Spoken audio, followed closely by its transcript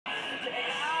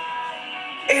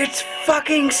It's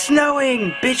fucking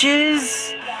snowing,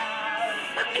 bitches!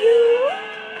 Fuck you!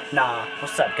 Nah,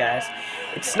 what's up, guys?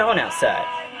 It's snowing outside,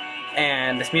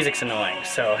 and this music's annoying,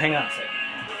 so hang on a second.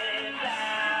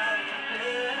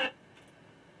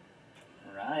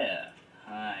 Raya,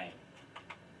 hi.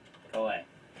 Go away.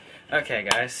 Okay,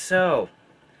 guys, so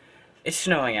it's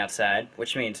snowing outside,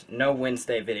 which means no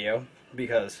Wednesday video,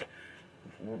 because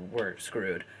we're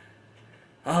screwed.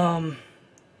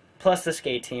 Plus the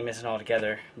skate team isn't all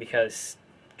together, because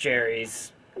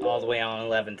Jerry's all the way on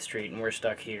 11th Street, and we're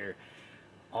stuck here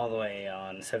all the way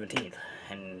on 17th,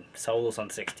 and Saul's on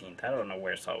 16th. I don't know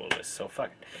where Saul is, so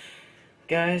fuck it.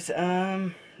 Guys,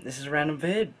 this is a random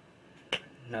vid.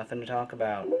 Nothing to talk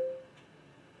about.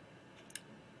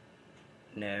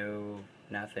 No,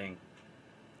 nothing.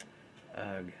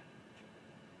 Ugh.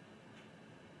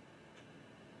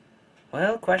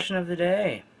 Well, question of the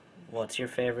day. What's your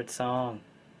favorite song?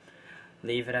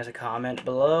 Leave it as a comment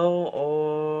below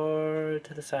or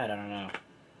to the side, I don't know.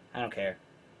 I don't care.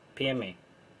 PM me.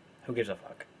 Who gives a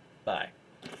fuck? Bye.